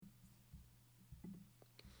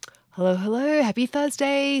Hello, hello. Happy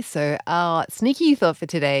Thursday. So, our sneaky thought for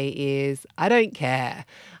today is I don't care.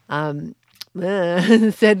 Um,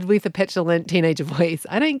 said with a petulant teenager voice,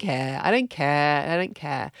 I don't care. I don't care. I don't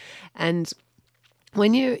care. And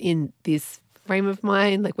when you're in this frame of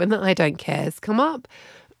mind, like when the I don't cares come up,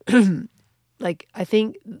 like I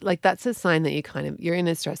think like that's a sign that you're in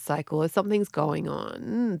a stress cycle or something's going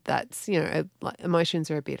on that's, like emotions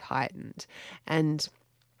are a bit heightened. And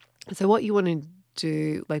so what you want to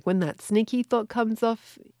do, like when that sneaky thought comes up,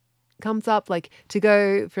 like to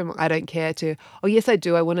go from I don't care to, oh yes I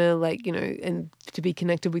do, I want to, like, and to be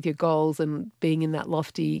connected with your goals and being in that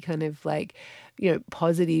lofty kind of like,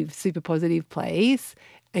 positive, super positive place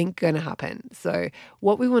ain't gonna happen. So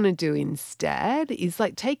what we want to do instead is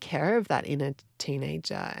like take care of that inner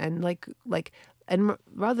teenager and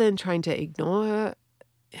rather than trying to ignore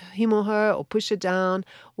him or her or push her down,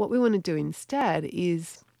 what we want to do instead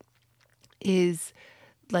is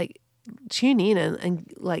like tune in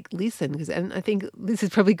and like listen, because and I think this is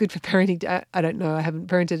probably good for parenting. I don't know, I haven't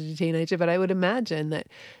parented a teenager, but I would imagine that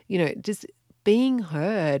just being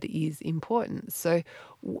heard is important. So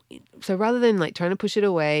rather than like trying to push it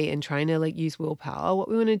away and trying to like use willpower, what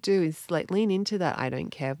we want to do is like lean into that I don't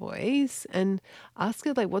care voice and ask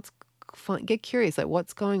it like get curious, like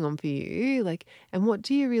what's going on for you, like, and what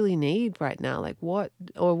do you really need right now, like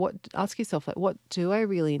ask yourself, like, what do I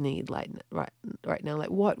really need, like, right now, like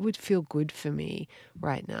what would feel good for me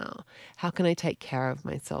right now, how can I take care of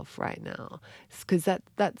myself right now, because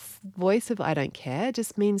that's voice of I don't care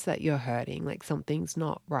just means that you're hurting, like something's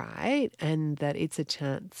not right, and that it's a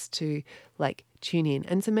chance to like tune in.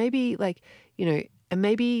 And so maybe like, and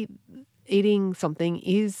maybe eating something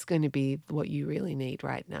is going to be what you really need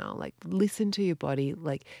right now. Like listen to your body,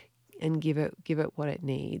 like, and give it what it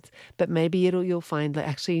needs. But maybe you'll find that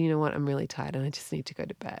actually, you know what, I'm really tired and I just need to go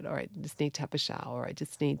to bed, or I just need to have a shower, or I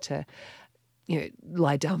just need to,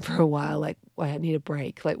 lie down for a while, like I need a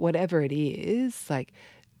break, like whatever it is, like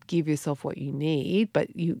give yourself what you need. But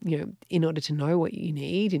in order to know what you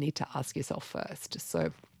need to ask yourself first.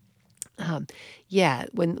 So yeah,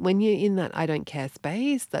 when you're in that I don't care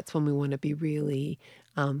space, that's when we want to be really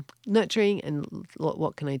nurturing and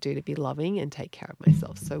what can I do to be loving and take care of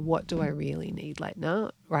myself. So what do I really need right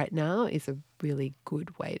now is a really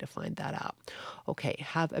good way to find that out. Okay,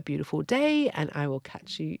 have a beautiful day and I will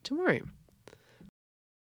catch you tomorrow.